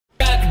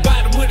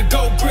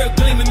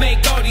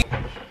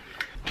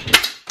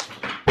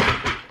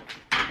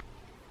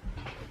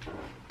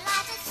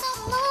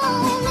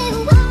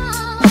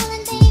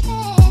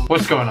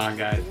going on,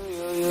 guys?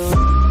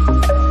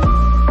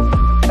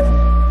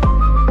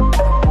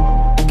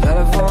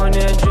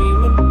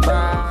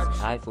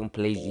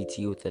 iPhonePlays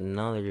GT with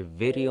another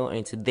video.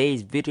 In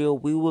today's video,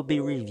 we will be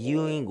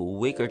reviewing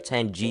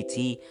WICKER10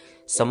 GT.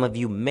 Some of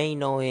you may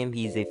know him.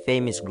 He's a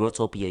famous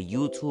Growtopia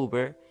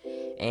YouTuber.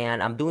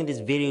 And I'm doing this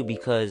video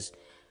because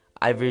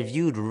I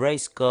reviewed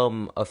Rice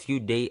Gum a few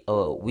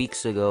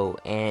weeks ago,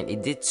 and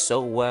it did so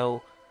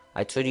well.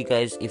 I told you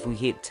guys if we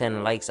hit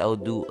 10 likes, I'll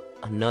do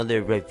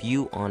another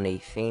review on a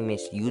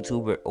famous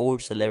YouTuber or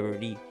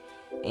celebrity.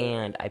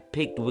 And I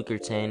picked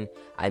WICKER10.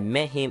 I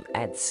met him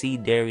at Sea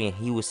Dairy and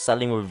he was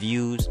selling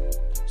reviews.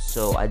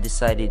 So I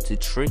decided to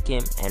trick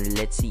him and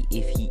let's see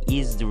if he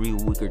is the real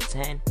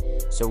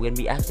WICKER10. So we're gonna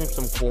be asking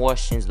some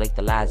questions like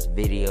the last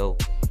video.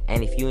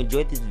 And if you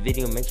enjoyed this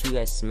video, make sure you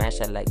guys smash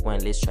that like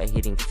button. Let's try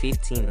hitting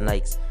 15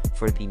 likes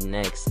for the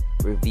next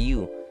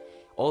review.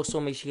 Also,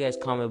 make sure you guys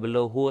comment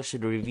below who I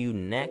should review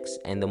next,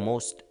 and the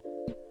most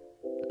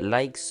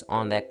likes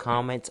on that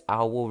comment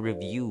I will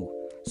review.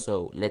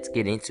 So let's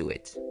get into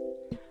it.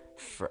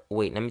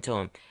 Wait, let me tell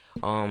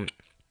him.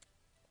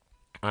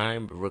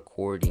 I'm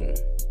recording.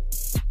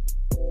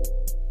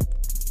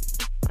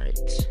 Alright.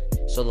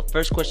 So the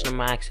first question I'm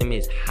gonna ask him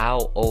is,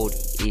 how old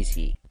is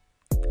he?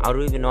 I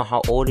don't even know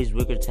how old is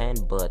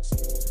WICKER10, but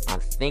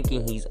I'm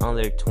thinking he's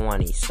under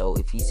 20. So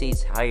if he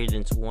says higher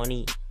than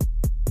 20,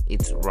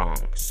 it's wrong.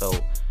 So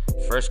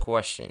first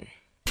question.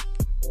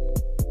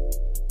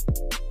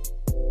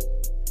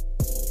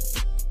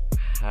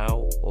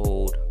 How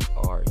old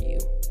are you?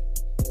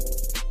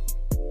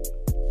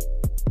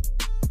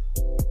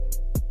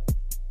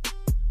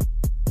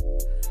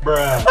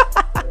 Bruh.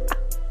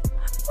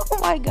 Oh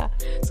my god.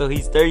 So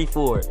he's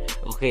 34.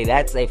 Okay,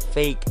 that's a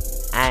fake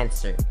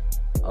answer.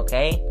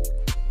 Okay?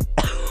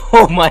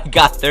 Oh my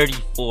god,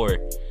 34.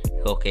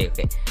 Okay.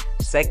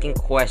 Second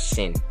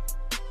question.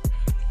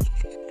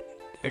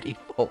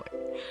 34.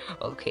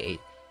 Okay.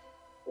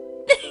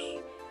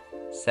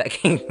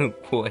 Second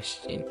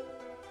question.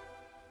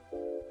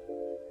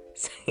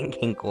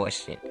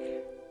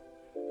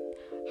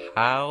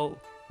 How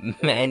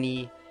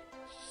many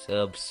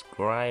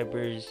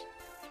subscribers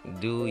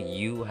do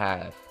you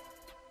have?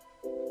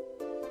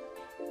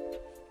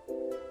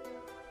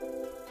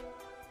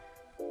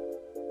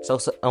 So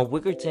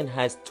WICKER10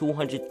 has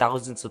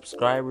 200,000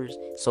 subscribers.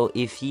 So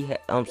if he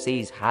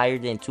says higher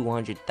than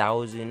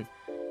 200,000,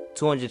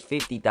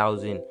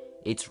 250,000,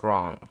 it's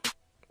wrong.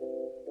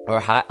 Or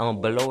high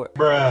below.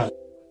 Bruh.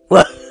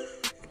 What?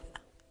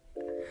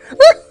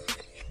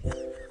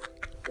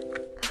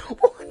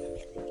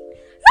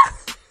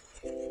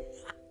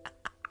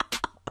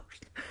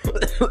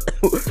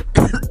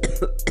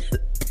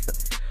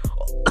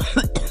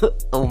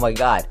 Oh my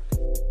god.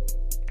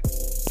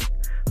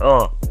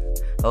 Oh,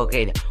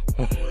 okay.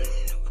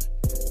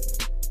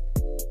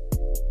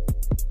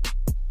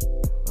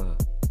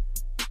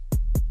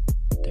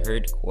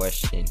 Third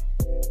question.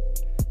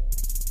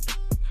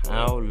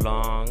 How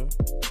long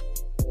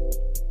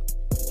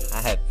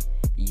have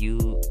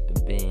you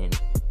been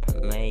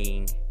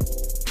playing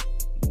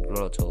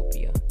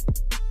Growtopia?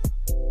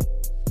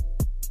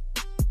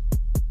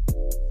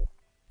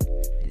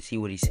 Let's see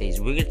what he says.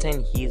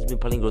 WICKER10, he has been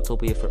playing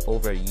Growtopia for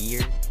over a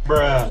year.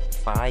 Bruh.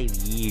 5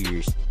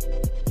 years.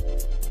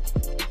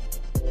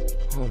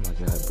 Oh my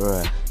god,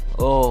 bruh.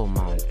 Oh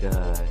my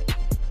god.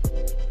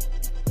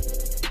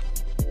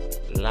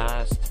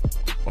 Last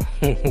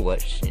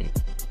question.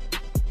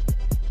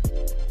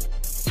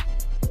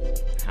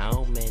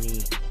 How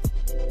many?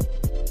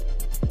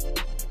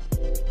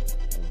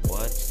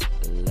 What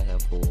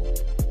level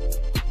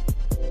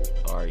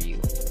are you?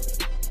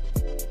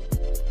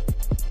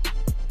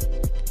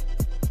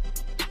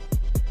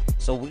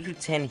 So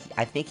WICKER10,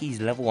 I think he's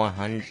level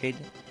 100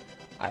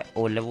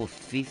 or level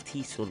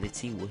 50. So let's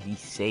see what he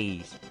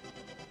says.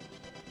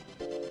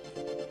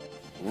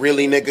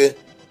 Really, nigga?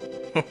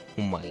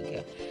 Oh my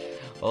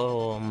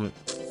god.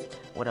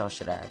 What else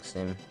should I ask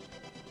him?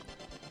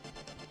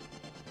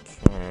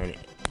 Can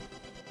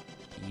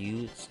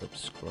you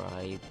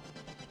subscribe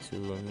to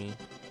me?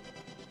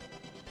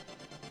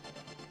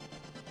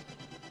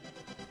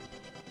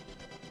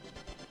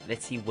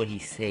 Let's see what he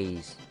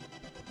says.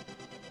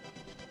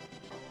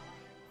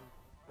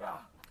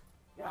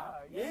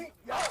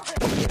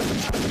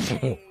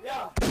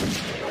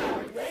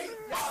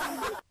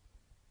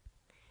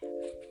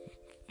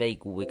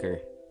 Fake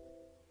Wicker.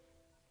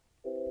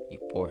 You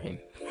bore him.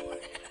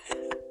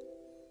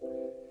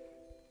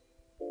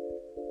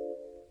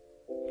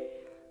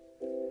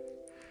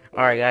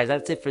 Alright guys,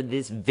 that's it for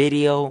this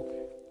video.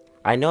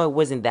 I know it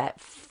wasn't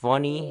that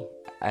funny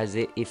as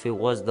if it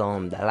was the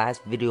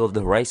last video of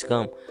the Rice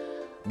Gum,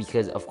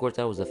 because of course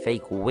that was a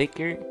fake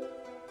Wicker.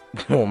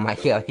 Oh my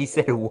god, he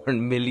said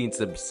 1 million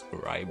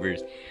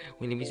subscribers.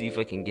 Wait, let me see if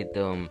I can get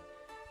the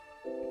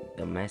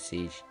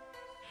message.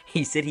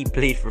 He said he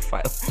played for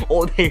 5.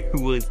 Oh, there it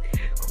was.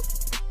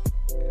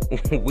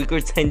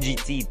 WICKER10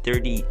 GT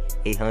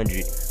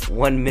 3800,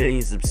 1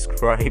 million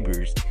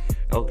subscribers.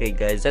 Okay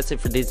guys, that's it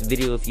for this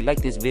video. If you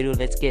like this video,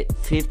 let's get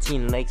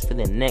 15 likes for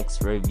the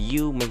next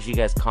review. Make sure you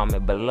guys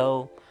comment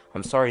below.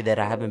 I'm sorry that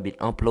I haven't been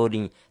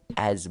uploading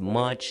as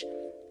much.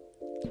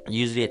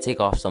 Usually I take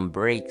off some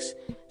breaks,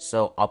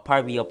 so I'll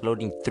probably be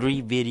uploading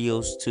 3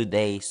 videos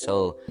today.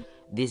 So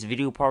this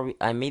video,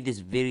 I made this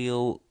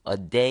video a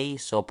day,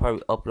 so I'll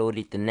probably upload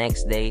it the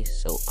next day.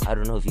 So I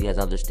don't know if you guys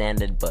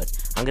understand it, but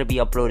I'm gonna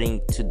be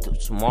uploading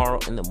tomorrow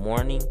in the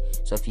morning.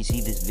 So if you see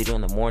this video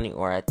in the morning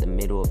or at the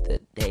middle of the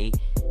day,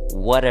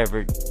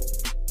 whatever,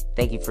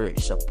 thank you for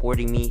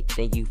supporting me.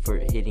 Thank you for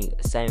hitting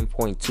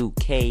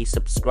 7.2k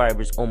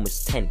subscribers,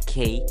 almost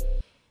 10k.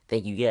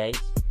 Thank you guys.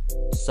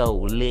 So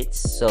lit.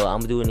 So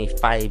I'm doing a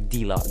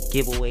 5D lock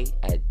giveaway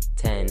at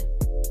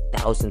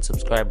 10,000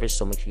 subscribers.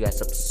 So make sure you guys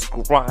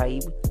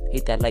subscribe,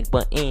 hit that like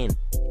button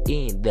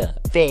in the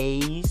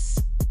face.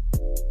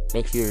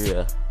 Make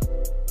sure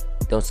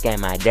don't scam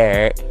my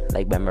dirt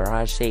like my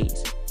Mirage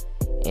says.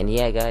 And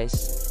yeah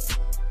guys,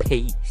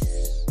 peace.